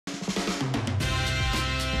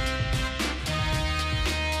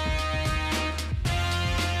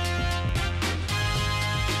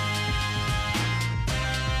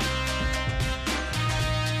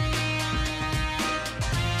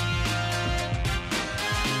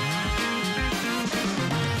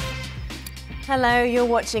Hello, you're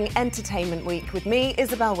watching Entertainment Week with me,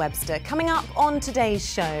 Isabel Webster. Coming up on today's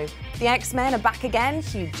show, the X-Men are back again.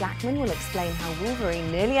 Hugh Jackman will explain how Wolverine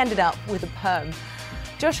nearly ended up with a perm.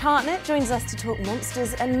 Josh Hartnett joins us to talk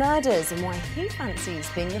monsters and murders and why he fancies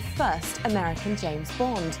being the first American James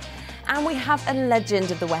Bond. And we have a legend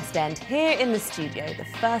of the West End here in the studio. The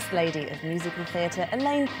First Lady of Musical Theatre,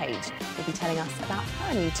 Elaine Paige, will be telling us about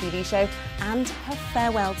her new TV show and her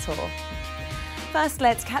farewell tour. First,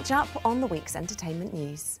 let's catch up on the week's entertainment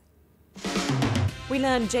news. We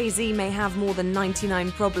learned Jay-Z may have more than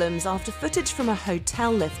 99 problems after footage from a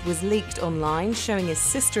hotel lift was leaked online showing his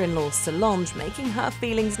sister-in-law Solange making her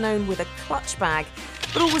feelings known with a clutch bag.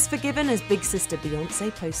 But all was forgiven as big sister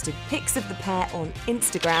Beyonce posted pics of the pair on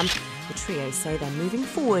Instagram. The trio say they're moving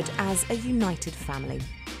forward as a united family.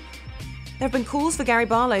 There have been calls for Gary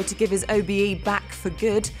Barlow to give his OBE back for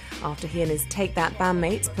good after he and his Take That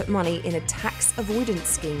bandmates put money in a tax avoidance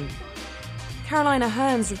scheme. Carolina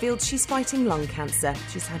Hearns revealed she's fighting lung cancer.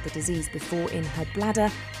 She's had the disease before in her bladder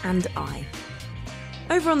and eye.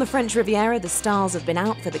 Over on the French Riviera, the stars have been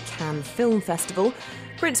out for the Cannes Film Festival.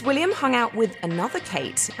 Prince William hung out with another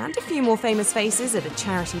Kate and a few more famous faces at a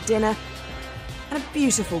charity dinner. And a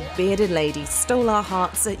beautiful bearded lady stole our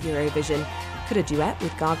hearts at Eurovision. Could a duet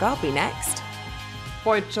with Gaga be next?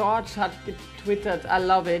 Boy George hat getwittert, I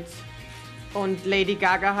love it. Und Lady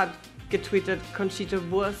Gaga hat getwittert, Conchita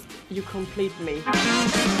Wurst, you complete me.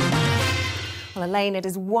 Well, Elaine, it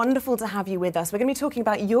is wonderful to have you with us. We're going to be talking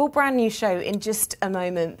about your brand new show in just a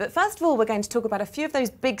moment. But first of all, we're going to talk about a few of those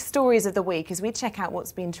big stories of the week as we check out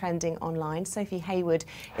what's been trending online. Sophie Hayward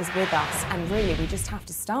is with us. And really, we just have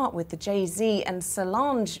to start with the Jay-Z and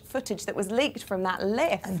Solange footage that was leaked from that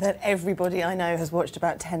lift. And that everybody I know has watched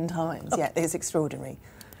about 10 times. Yeah, it's extraordinary.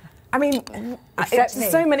 I mean,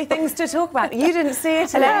 it's so many things to talk about. You didn't see it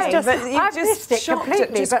today, but you just shocked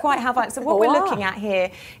at just quite how violent. So what we're looking at here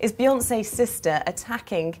is Beyonce's sister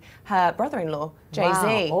attacking her brother-in-law,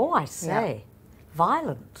 Jay-Z. Wow. Oh, I see. Yeah.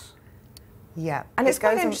 Violent. Yeah. And it's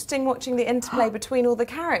quite interesting watching the interplay between all the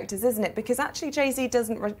characters, isn't it? Because actually Jay-Z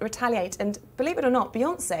doesn't retaliate, and believe it or not,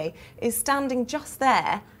 Beyonce is standing just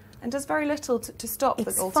there and does very little to stop the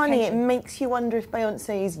altercation. It's funny, it makes you wonder if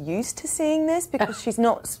Beyonce is used to seeing this because she's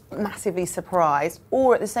not massively surprised,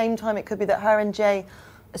 or at the same time it could be that her and Jay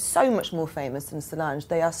are so much more famous than Solange.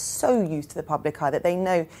 They are so used to the public eye that they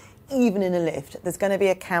know even in a lift there's going to be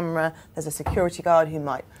a camera, there's a security guard who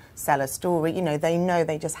might sell a story. You know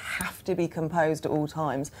they just have to be composed at all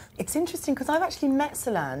times. It's interesting because I've actually met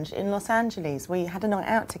Solange in Los Angeles. We had a night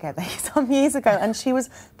out together some years ago and she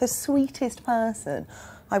was the sweetest person.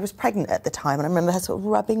 I was pregnant at the time and I remember her sort of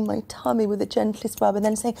rubbing my tummy with the gentlest rub and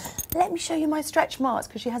then saying, let me show you my stretch marks,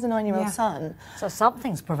 because she has a 9-year-old son. So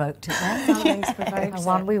something's provoked it then. Something's provoked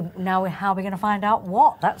it. Now how are we going to find out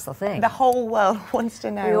what? That's the thing. The whole world wants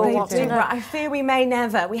to know. We all want to know. Right, I fear we may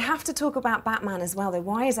never. We have to talk about Batman as well, though.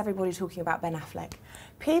 Why is everybody talking about Ben Affleck?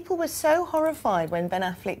 People were so horrified when Ben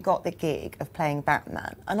Affleck got the gig of playing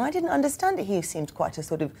Batman, and I didn't understand it. He seemed quite a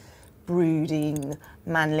sort of brooding,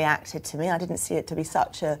 manly actor to me. I didn't see it to be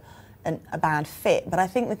such a bad fit. But I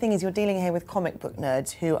think the thing is, you're dealing here with comic book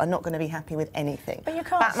nerds who are not going to be happy with anything. But you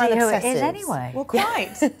can't see who it is anyway. Well,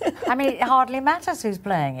 quite. I mean, it hardly matters who's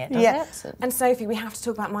playing it, does it? And Sophie, we have to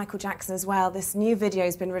talk about Michael Jackson as well. This new video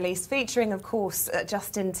has been released featuring, of course,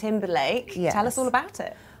 Justin Timberlake. Yes. Tell us all about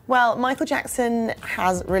it. Well, Michael Jackson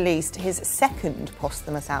has released his second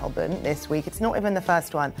posthumous album this week. It's not even the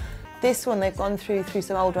first one. This one, they've gone through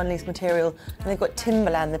some old unreleased material, and they've got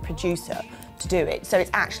Timbaland, the producer, to do it. So it's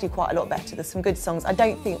actually quite a lot better. There's some good songs. I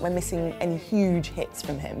don't think we're missing any huge hits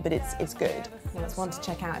from him, but it's good. Well, it's one to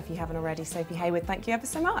check out if you haven't already. Sophie Hayward, thank you ever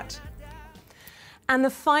so much. And the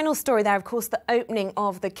final story there, of course, the opening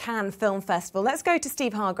of the Cannes Film Festival. Let's go to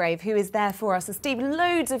Steve Hargrave, who is there for us. And Steve,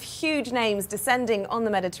 loads of huge names descending on the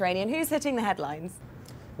Mediterranean. Who's hitting the headlines?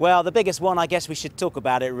 Well, the biggest one, I guess we should talk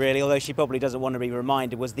about it really, although she probably doesn't want to be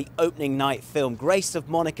reminded, was the opening night film, Grace of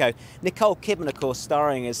Monaco. Nicole Kidman, of course,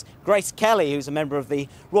 starring as Grace Kelly, who's a member of the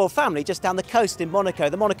royal family just down the coast in Monaco.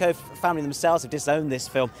 The Monaco family themselves have disowned this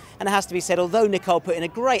film. And it has to be said, although Nicole put in a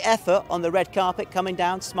great effort on the red carpet, coming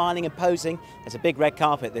down, smiling and posing, there's a big red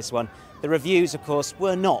carpet, this one. The reviews, of course,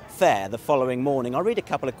 were not fair the following morning. I'll read a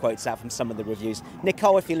couple of quotes out from some of the reviews.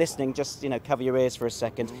 Nicole, if you're listening, just, cover your ears for a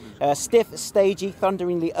second. Stiff, stagey,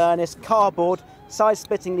 thunderingly earnest, cardboard,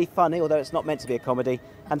 side-splittingly funny, although it's not meant to be a comedy,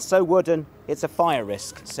 and so wooden, it's a fire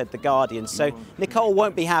risk, said The Guardian. So Nicole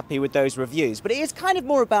won't be happy with those reviews. But it is kind of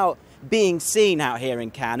more about being seen out here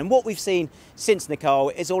in Cannes. And what we've seen since Nicole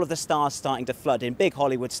is all of the stars starting to flood in. Big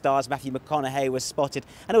Hollywood stars, Matthew McConaughey was spotted,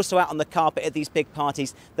 and also out on the carpet at these big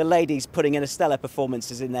parties, the ladies putting in a stellar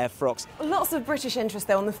performances in their frocks. Lots of British interest,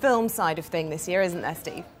 though, on the film side of thing this year, isn't there,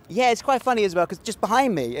 Steve? Yeah, it's quite funny as well, because just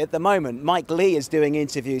behind me at the moment, Mike Leigh is doing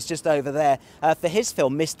interviews just over there for his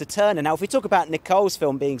film, Mr. Turner. Now, if we talk about Nicole's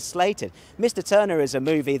film being slated, Mr. Turner is a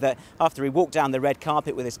movie that, after he walked down the red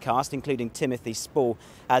carpet with his cast, including Timothy Spall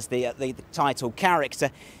as the title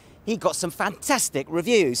character, he got some fantastic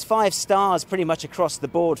reviews, 5 stars pretty much across the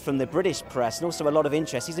board from the British press, and also a lot of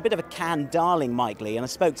interest. He's a bit of a Cannes darling, Mike Leigh, and I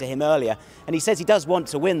spoke to him earlier, and he says he does want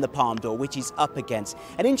to win the Palme d'Or, which he's up against.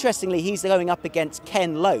 And interestingly, he's going up against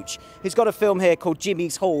Ken Loach, who's got a film here called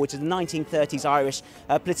Jimmy's Hall, which is a 1930s Irish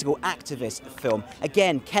political activist film.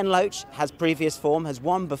 Again, Ken Loach has previous form, has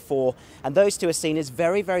won before, and those two are seen as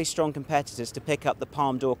very, very strong competitors to pick up the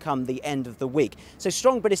Palme d'Or come the end of the week. So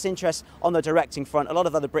strong British interest on the directing front, a lot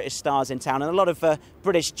of other British stars in town, and a lot of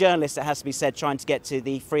British journalists, it has to be said, trying to get to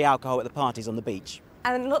the free alcohol at the parties on the beach.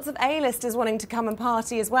 And lots of A-listers wanting to come and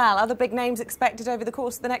party as well. Other big names expected over the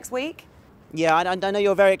course of the next week? Yeah, I know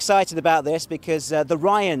you're very excited about this because the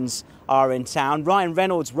Ryans are in town. Ryan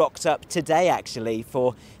Reynolds rocked up today, actually,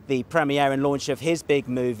 for the premiere and launch of his big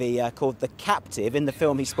movie called The Captive. In the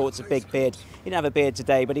film, he sports a big beard. He didn't have a beard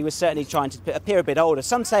today, but he was certainly trying to appear a bit older.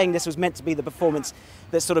 Some saying this was meant to be the performance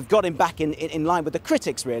that sort of got him back in line with the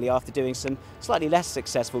critics, really, after doing some slightly less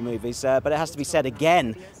successful movies. But it has to be said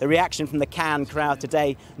again, the reaction from the Cannes crowd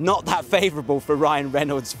today, not that favourable for Ryan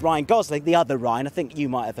Reynolds. Ryan Gosling, the other Ryan, I think you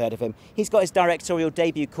might have heard of him. He's got his directorial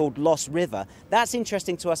debut called Lost River. That's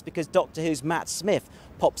interesting to us because Doctor Who's Matt Smith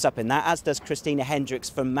pops up in that, as does Christina Hendricks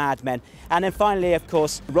from Mad Men. And then finally, of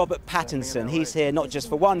course, Robert Pattinson. He's here not just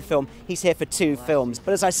for one film, he's here for 2 films.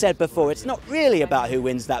 But as I said before, it's not really about who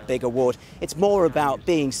wins that big award. It's more about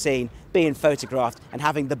being seen, being photographed, and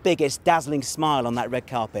having the biggest dazzling smile on that red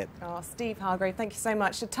carpet. Oh, Steve Hargrave, thank you so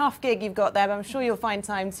much. A tough gig you've got there, but I'm sure you'll find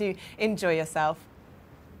time to enjoy yourself.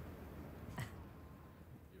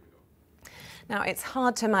 Now, it's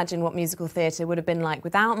hard to imagine what musical theatre would have been like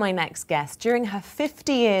without my next guest. During her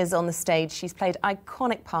 50 years on the stage, she's played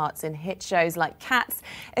iconic parts in hit shows like Cats,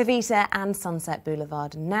 Evita and Sunset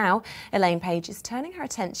Boulevard. And now, Elaine Paige is turning her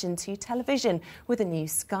attention to television with a new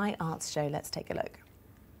Sky Arts show. Let's take a look.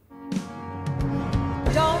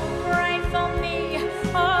 Don't write for me,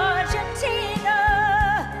 Argentina.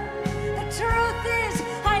 The truth is,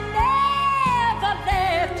 I never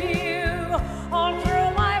left you. All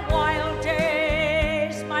through my wild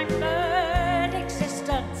days, my blurred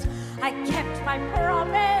existence, I kept my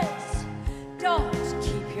promise. Don't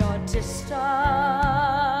keep your distance.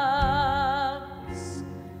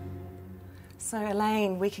 So,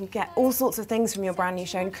 Elaine, we can get all sorts of things from your brand new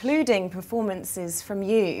show, including performances from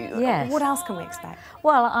you. Yes. What else can we expect?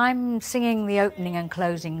 Well, I'm singing the opening and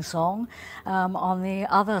closing song on the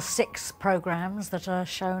other 6 programmes that are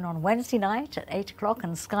shown on Wednesday night at 8 o'clock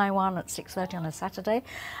and Sky One at 6:30 on a Saturday.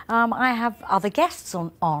 I have other guests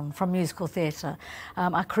on from musical theatre.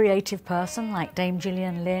 A creative person like Dame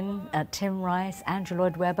Gillian Lynn, Tim Rice, Andrew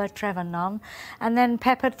Lloyd Webber, Trevor Nunn, and then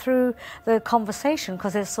peppered through the conversation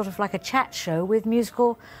because there's sort of like a chat show with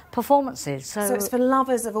musical performances. So it's for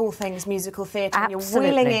lovers of all things musical theatre. And you're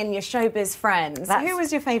Absolutely. wheeling in your showbiz friends. Who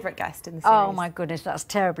was your favourite guest in the series? Oh my goodness, that's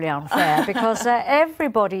terribly unfair because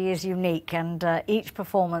everybody is unique, and each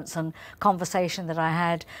performance and conversation that I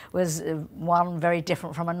had was one very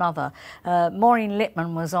different from another. Maureen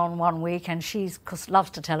Lipman was on one week, and she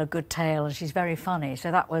loves to tell a good tale, and she's very funny,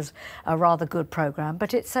 so that was a rather good programme.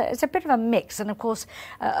 But it's a bit of a mix, and of course,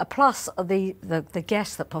 plus the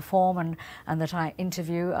guests that perform and that I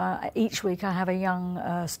interview. Each week I have a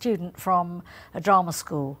young student from a drama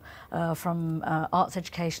school, from Arts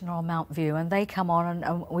Education or Mount View, and they come on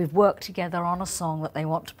and we've worked together on a song that they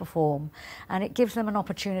want to perform, and it gives them an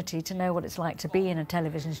opportunity to know what it's like to be in a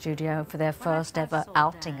television studio for their first ever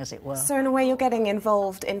outing, as it were. So in a way you're getting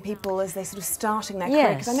involved in people as they're sort of starting their career,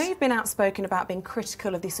 because I know you've been outspoken about being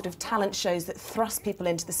critical of these sort of talent shows that thrust people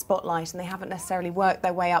into the spotlight and they haven't necessarily worked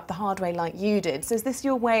their way up the hard way like you did. So is this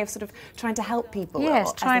your way of sort of trying to help people?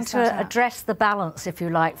 Yes, trying to address the balance, if you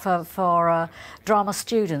like, for drama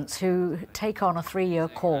students who take on a 3-year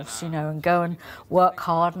course, you know, and go and work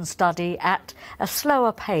hard and study at a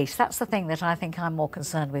slower pace. That's the thing that I think I'm more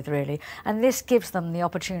concerned with, really. And this gives them the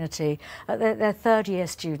opportunity. They're 3rd-year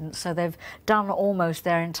students, so they've done almost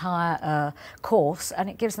their entire course, and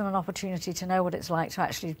it gives them an opportunity to know what it's like to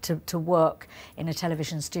actually to work in a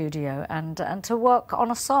television studio and to work on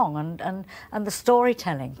a song and the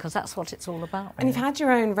storytelling, because that's what it's all about. And you've had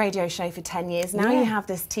your own radio show for 10 years. Now you have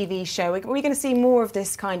this TV show. Are we going to see more of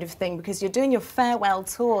this kind of thing? Because you're doing your farewell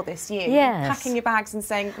tour this year. Yes. You're packing your bags and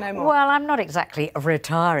saying no more. Well, I'm not exactly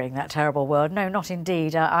retiring, that terrible word. No, not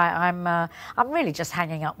indeed. I'm really just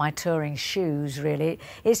hanging up my touring shoes, really.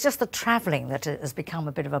 It's just the travelling that has become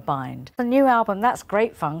a bit of a bind. The new album, that's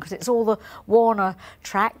great fun because it's all the Warner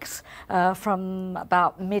tracks from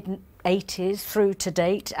about mid-80s through to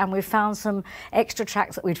date, and we've found some extra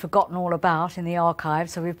tracks that we'd forgotten all about in the archive,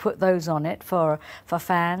 so we've put those on it for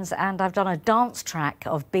fans. And I've done a dance track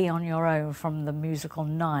of Be On Your Own from the musical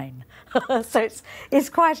 9. So it's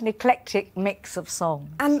quite an eclectic mix of songs.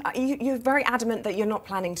 And you're very adamant that you're not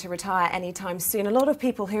planning to retire anytime soon. A lot of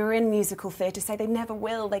people who are in musical theatre say they never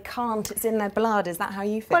will, they can't, it's in their blood. Is that how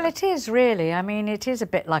you feel? Well, it is really. I mean, it is a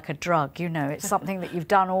bit like a drug, you know. It's something that you've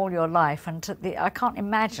done all your life, and I can't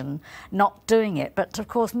imagine not doing it. But of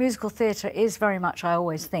course, musical theatre is very much, I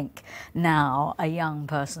always think, now a young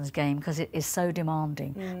person's game because it is so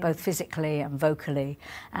demanding, both physically and vocally.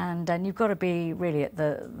 And you've got to be really at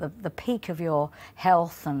the peak of your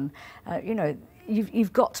health, and you know,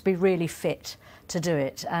 you've got to be really fit to do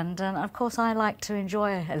it. And of course, I like to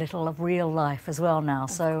enjoy a little of real life as well now.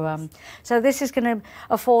 So this is going to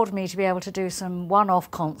afford me to be able to do some one-off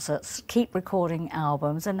concerts, keep recording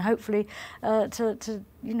albums, and hopefully to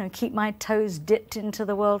you know, keep my toes dipped into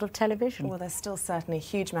the world of television. Well, there's still certainly a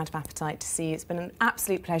huge amount of appetite to see you. It's been an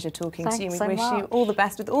absolute pleasure talking to you. We so wish you all the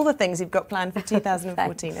best with all the things you've got planned for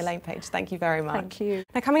 2014. Elaine Paige, thank you very much. Thank you.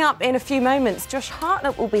 Now, coming up in a few moments, Josh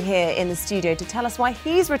Hartnett will be here in the studio to tell us why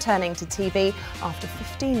he's returning to TV after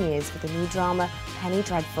 15 years for the new drama Penny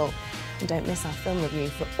Dreadful. And don't miss our film review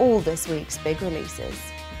for all this week's big releases.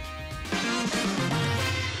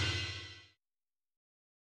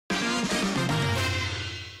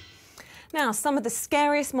 Now, some of the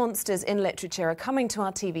scariest monsters in literature are coming to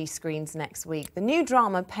our TV screens next week. The new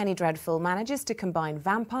drama, Penny Dreadful, manages to combine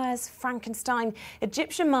vampires, Frankenstein,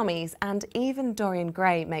 Egyptian mummies, and even Dorian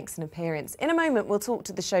Gray makes an appearance. In a moment, we'll talk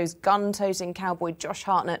to the show's gun-toting cowboy Josh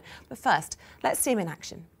Hartnett. But first, let's see him in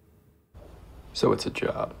action. So it's a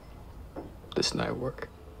job, this night work?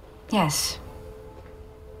 Yes.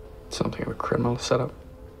 Something of a criminal setup?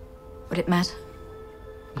 Would it matter?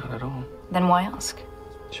 Not at all. Then why ask?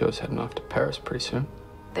 Show's heading off to Paris pretty soon.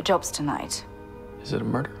 The job's tonight. Is it a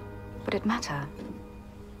murder? Would it matter?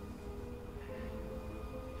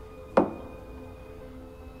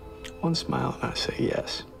 One smile and I say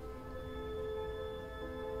yes.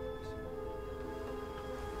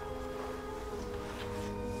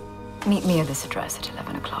 Meet me at this address at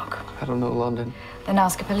 11 o'clock. I don't know London. Then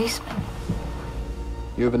ask a policeman.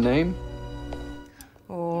 You have a name?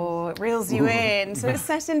 Oh, it reels you in. So it's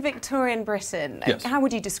set in Victorian Britain. Yes. How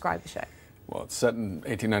would you describe the show? Well, it's set in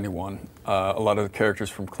 1891. A lot of the characters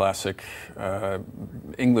from classic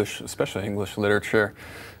English, especially English literature,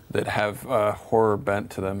 that have a horror bent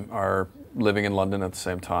to them are living in London at the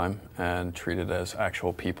same time and treated as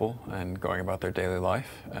actual people and going about their daily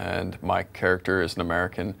life. And my character is an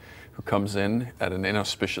American who comes in at an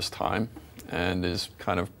inauspicious time and is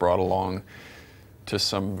kind of brought along to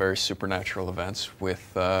some very supernatural events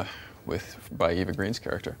by Eva Green's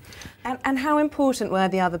character. And how important were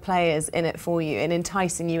the other players in it for you in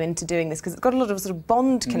enticing you into doing this? Because it's got a lot of sort of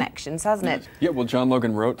Bond connections, hasn't it? Yeah, well, John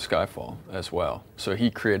Logan wrote Skyfall as well. So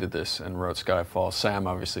he created this and wrote Skyfall. Sam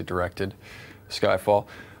obviously directed Skyfall.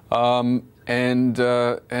 And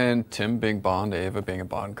Tim being Bond, Ava being a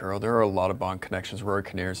Bond girl. There are a lot of Bond connections. Rory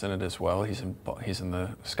Kinnear's in it as well. He's in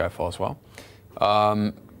the Skyfall as well.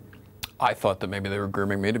 I thought that maybe they were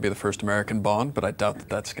grooming me to be the first American Bond, but I doubt that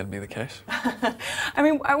that's going to be the case. I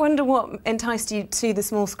mean, I wonder what enticed you to the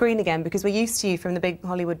small screen again, because we're used to you from the big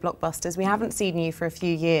Hollywood blockbusters. We haven't seen you for a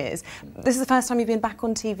few years. This is the first time you've been back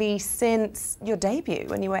on TV since your debut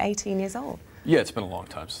when you were 18 years old. Yeah, it's been a long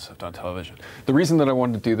time since I've done television. The reason that I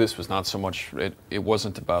wanted to do this was not so much, it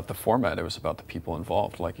wasn't about the format, it was about the people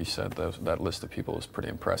involved. Like you said, that list of people is pretty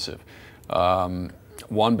impressive.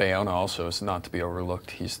 Juan Bayona also is not to be overlooked.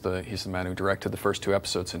 He's the man who directed the first 2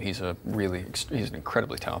 episodes, and he's an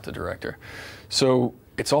incredibly talented director. So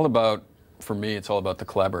it's all about, for me, it's all about the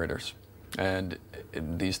collaborators. And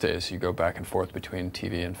these days, you go back and forth between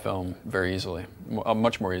TV and film very easily,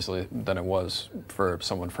 much more easily than it was for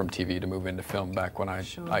someone from TV to move into film back when I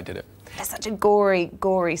did it. It's such a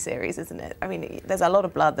gory series, isn't it? I mean, there's a lot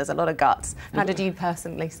of blood, there's a lot of guts. How did you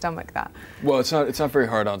personally stomach that? Well, it's not very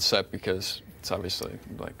hard on set because it's obviously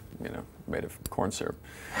made of corn syrup,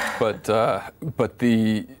 but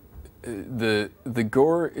the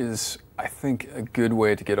gore is, I think, a good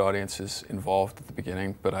way to get audiences involved at the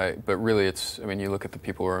beginning. But really, you look at the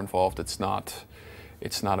people who are involved. It's not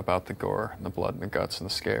it's not about the gore and the blood and the guts and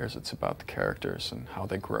the scares. It's about the characters and how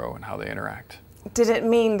they grow and how they interact. Did it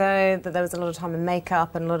mean, though, that there was a lot of time in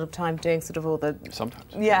makeup and a lot of time doing sort of all the...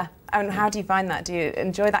 Sometimes. Yeah. And how do you find that? Do you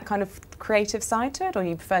enjoy that kind of creative side to it, or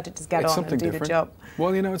you prefer to just get on and do the job?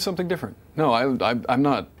 Well, you know, it's something different. No, I'm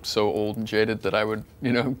not so old and jaded that I would,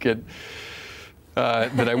 you know, get...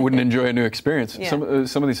 that I wouldn't enjoy a new experience. Yeah.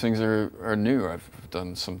 Some of these things are new. I've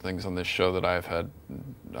done some things on this show that I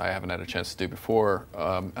haven't had a chance to do before.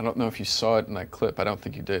 I don't know if you saw it in that clip. I don't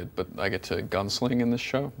think you did, but I get to gunsling in this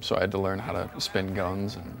show, so I had to learn how to spin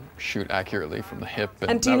guns and shoot accurately from the hip.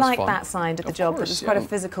 And do you like that side of the job? Course, It's quite a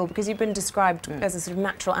physical, because you've been described as a sort of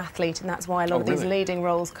natural athlete, and that's why a lot of these leading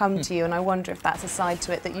roles come to you. And I wonder if that's a side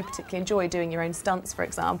to it that you particularly enjoy, doing your own stunts, for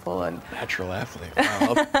example. And natural athlete.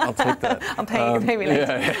 Wow, I'll take that. I'll pay me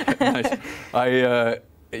later. Nice.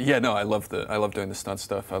 Yeah, no, I love doing the stunt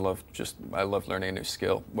stuff. I love learning a new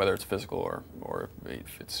skill, whether it's physical or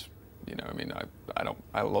if it's, you know, I mean,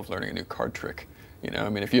 I love learning a new card trick. You know, I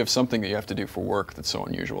mean, if you have something that you have to do for work that's so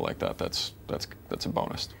unusual like that, that's a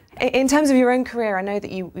bonus. In terms of your own career, I know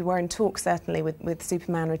that you were in talks certainly with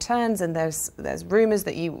Superman Returns, and there's rumours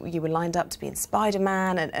that you were lined up to be in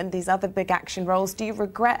Spider-Man and these other big action roles. Do you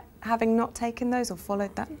regret having not taken those or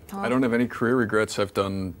followed that path? I don't have any career regrets. I've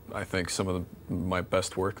done, I think, some of my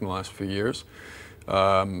best work in the last few years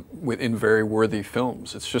in very worthy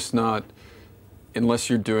films. It's just not, unless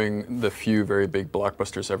you're doing the few very big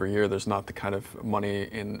blockbusters every year, there's not the kind of money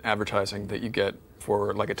in advertising that you get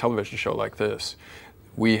for like a television show like this.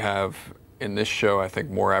 We have, in this show, I think,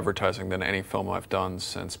 more advertising than any film I've done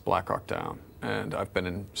since Black Hawk Down. And I've been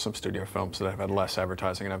in some studio films that have had less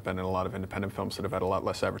advertising, and I've been in a lot of independent films that have had a lot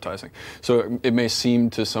less advertising. So it may seem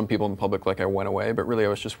to some people in the public like I went away, but really I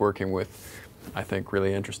was just working with, I think,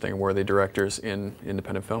 really interesting and worthy directors in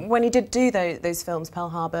independent film. When you did do those films, Pearl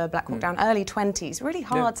Harbor, Black Hawk Down, early 20s, really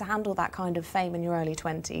hard to handle that kind of fame in your early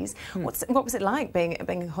 20s. What was it like being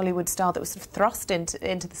a Hollywood star that was sort of thrust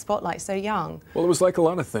into the spotlight so young? Well, it was like a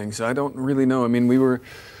lot of things. I don't really know. I mean,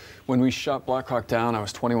 when we shot Black Hawk Down, I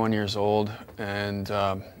was 21 years old, and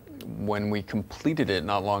when we completed it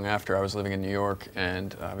not long after, I was living in New York,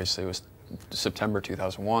 and obviously it was September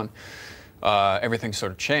 2001, everything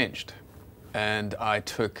sort of changed. And I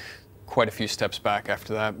took quite a few steps back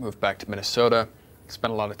after that, moved back to Minnesota,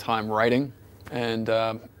 spent a lot of time writing and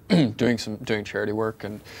doing charity work,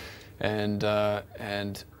 and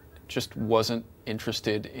just wasn't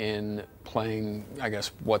interested in playing, I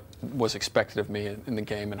guess, what was expected of me in the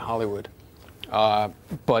game in Hollywood.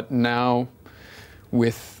 But now,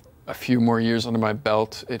 with a few more years under my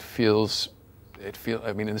belt, I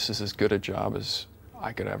mean, this is as good a job as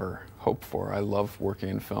I could ever hope for. I love working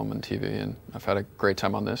in film and TV, and I've had a great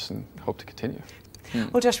time on this and hope to continue.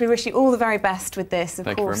 Well, Josh, we wish you all the very best with this. Of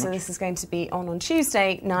Thank you course, very so much. this is going to be on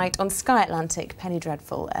Tuesday night on Sky Atlantic, Penny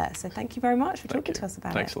Dreadful. So thank you very much for talking to us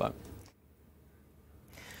about it. Thanks a lot.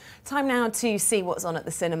 Time now to see what's on at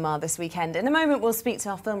the cinema this weekend. In a moment, we'll speak to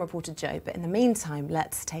our film reporter, Joe, but in the meantime,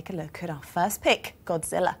 let's take a look at our first pick,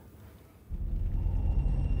 Godzilla.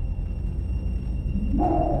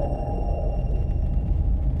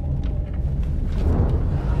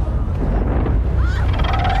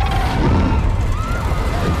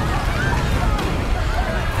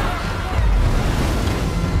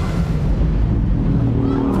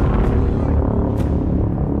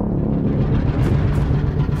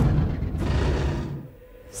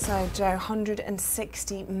 So, Joe,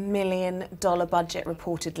 $160 million budget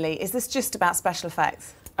reportedly. Is this just about special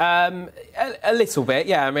effects? A little bit,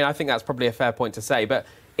 yeah. I mean, I think that's probably a fair point to say, but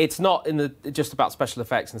it's not just about special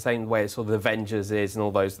effects in the same way as sort of the Avengers is and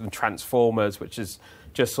all those, and Transformers, which is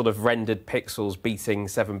just sort of rendered pixels beating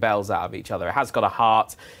seven bells out of each other. It has got a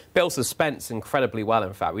heart. Builds suspense incredibly well,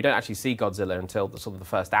 in fact. We don't actually see Godzilla until the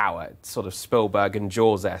first hour. It's sort of Spielberg and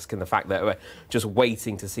Jaws-esque in the fact that we're just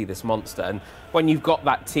waiting to see this monster. And when you've got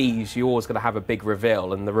that tease, you're always going to have a big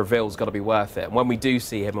reveal, and the reveal's got to be worth it. And when we do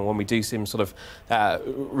see him, and when we do see him sort of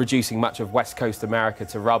reducing much of West Coast America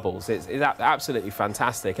to rubbles, it's absolutely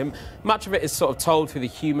fantastic. And much of it is sort of told through the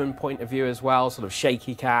human point of view as well, sort of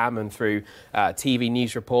shaky cam and through TV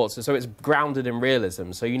news reports. And so it's grounded in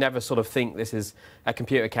realism. So you never sort of think this is a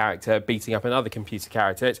computer character beating up another computer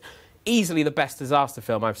character. It's easily the best disaster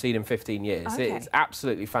film I've seen in 15 years. Okay. It's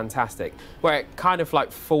absolutely fantastic. Where it kind of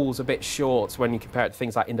like falls a bit short when you compare it to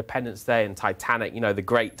things like Independence Day and Titanic, you know, the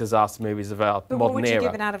great disaster movies of our But modern what would you era.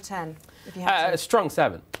 give it out of 10? If you had to? A strong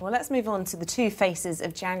 7. Well, let's move on to the two faces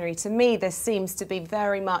of January. To me, this seems to be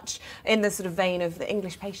very much in the sort of vein of The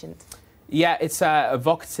English Patient. Yeah, it's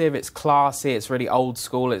evocative, it's classy, it's really old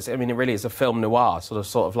school. It really is a film noir,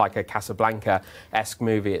 sort of like a Casablanca-esque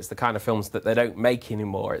movie. It's the kind of films that they don't make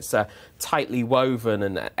anymore. It's tightly woven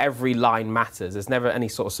and every line matters. There's never any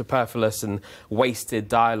sort of superfluous and wasted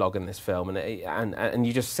dialogue in this film, and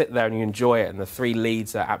you just sit there and you enjoy it. And the three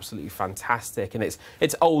leads are absolutely fantastic, and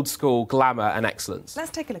it's old school glamour and excellence.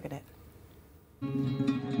 Let's take a look at it.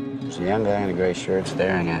 There's a young guy in a grey shirt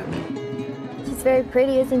staring at me. She's very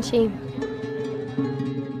pretty, isn't she?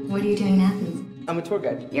 What are you doing in Athens? I'm a tour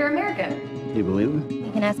guide. You're American. You believe me?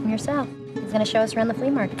 You can ask him yourself. He's going to show us around the flea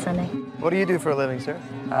market Sunday. What do you do for a living, sir?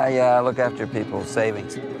 I look after people's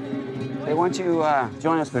savings. Hey, why don't you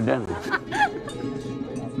join us for dinner?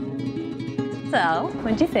 So,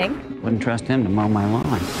 what'd you think? Wouldn't trust him to mow my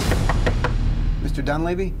lawn. Mr.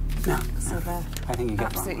 Dunleavy? No. So I think you get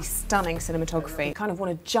absolutely stunning cinematography. You kind of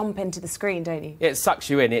want to jump into the screen, don't you? It sucks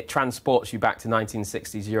you in. It transports you back to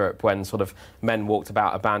 1960s Europe when sort of men walked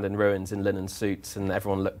about abandoned ruins in linen suits and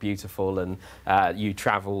everyone looked beautiful, and you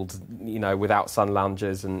travelled, you know, without sun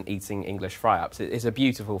loungers and eating English fry-ups. It's a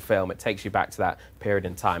beautiful film. It takes you back to that period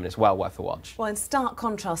in time, and it's well worth a watch. Well, in stark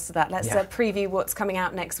contrast to that, let's preview what's coming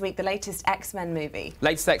out next week, the latest X-Men movie.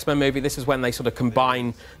 Latest X-Men movie, this is when they sort of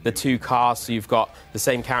combine the two casts. So you've got the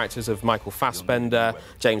same characters of Michael Fassbender,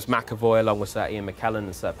 James McAvoy, along with Sir Ian McKellen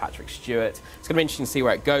and Sir Patrick Stewart. It's going to be interesting to see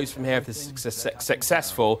where it goes from here. If this is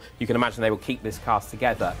successful, you can imagine they will keep this cast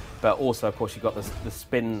together. But also, of course, you've got the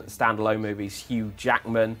spin standalone movies, Hugh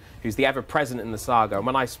Jackman, who's the ever-present in the saga. And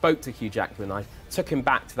when I spoke to Hugh Jackman, I took him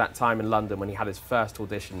back to that time in London when he had his first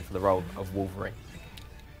audition for the role of Wolverine.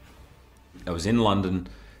 I was in London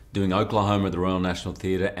doing Oklahoma at the Royal National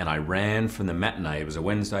Theatre, and I ran from the matinee. It was a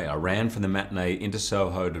Wednesday. I ran from the matinee into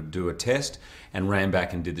Soho to do a test and ran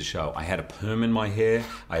back and did the show. I had a perm in my hair.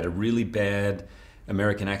 I had a really bad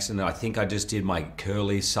American accent. I think I just did my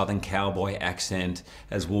curly Southern cowboy accent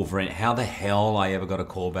as Wolverine. How the hell I ever got a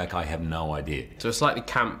call back, I have no idea. So a slightly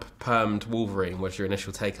camp, permed Wolverine was your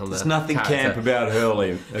initial take on the There's nothing character. camp about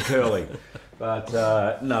curly. But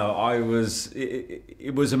no,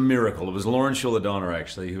 it was a miracle. It was Lauren Shuladonna,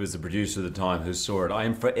 actually, who was the producer at the time, who saw it. I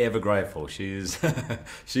am forever grateful. She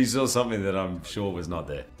saw something that I'm sure was not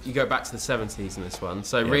there. You go back to the 70s in this one,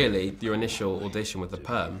 so really, your initial audition with the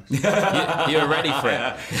perm, you were ready for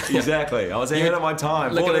it. Exactly. I was ahead of my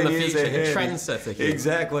time. Looking in the years future, ahead. trendsetter.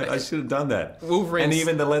 Exactly. I should have done that. Wolverine's... And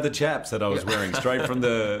even the leather chaps that I was wearing straight from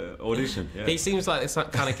the audition. Yeah. He seems like this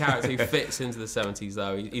kind of character who fits into the 70s,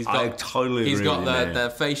 though. He's got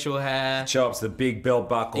the facial hair. Chops, the big belt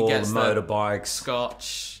buckle, the motorbikes.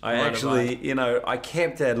 Scotch. I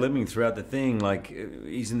kept ad-libbing throughout the thing. Like,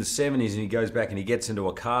 he's in the 70s and he goes back and he gets into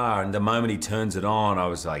a car, and the moment he turns it on, I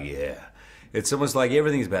was like, yeah. It's almost like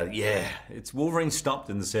everything's about it. Yeah, it's Wolverine stopped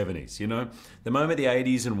in the 70s, you know? The moment the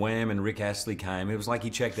 80s and Wham and Rick Astley came, it was like he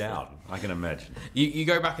checked out, I can imagine. You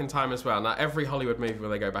go back in time as well. Now, every Hollywood movie where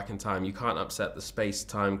they go back in time, you can't upset the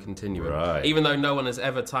space-time continuum. Right. Even though no one has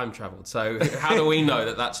ever time-travelled. So how do we know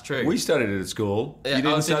that that's true? We studied it at school. Yeah, you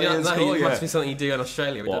didn't study it at school? It must be something you do in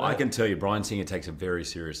Australia. Well, I can tell you, Bryan Singer takes it very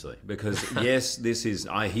seriously. Because, yes,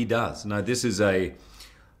 he does. No, this is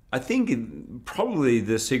I think probably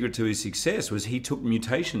the secret to his success was he took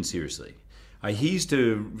mutation seriously. He used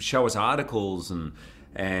to show us articles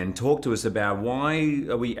and talk to us about why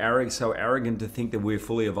are we so arrogant to think that we're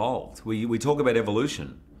fully evolved. We talk about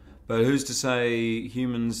evolution, but who's to say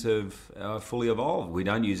humans have fully evolved? We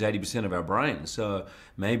don't use 80% of our brains, so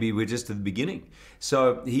maybe we're just at the beginning.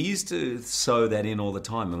 So he used to sow that in all the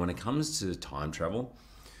time, and when it comes to time travel,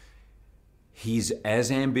 he's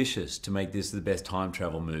as ambitious to make this the best time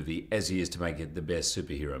travel movie as he is to make it the best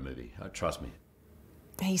superhero movie. Trust me.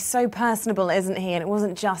 He's so personable, isn't he? And it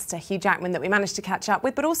wasn't just Hugh Jackman that we managed to catch up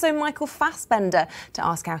with, but also Michael Fassbender to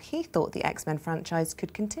ask how he thought the X-Men franchise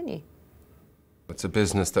could continue. It's a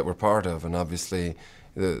business that we're part of, and obviously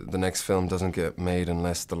the next film doesn't get made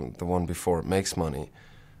unless the one before it makes money.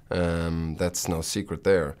 That's no secret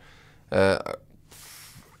there.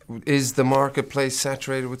 Is the marketplace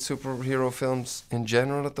saturated with superhero films in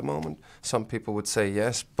general at the moment? Some people would say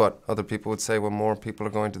yes, but other people would say, well, more people are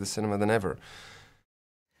going to the cinema than ever.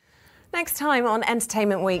 Next time on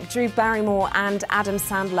Entertainment Week, Drew Barrymore and Adam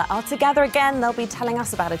Sandler are together again. They'll be telling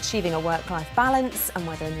us about achieving a work-life balance and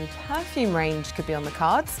whether a new perfume range could be on the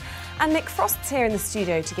cards. And Nick Frost's here in the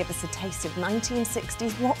studio to give us a taste of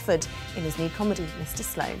 1960s Watford in his new comedy, Mr.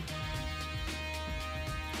 Sloane.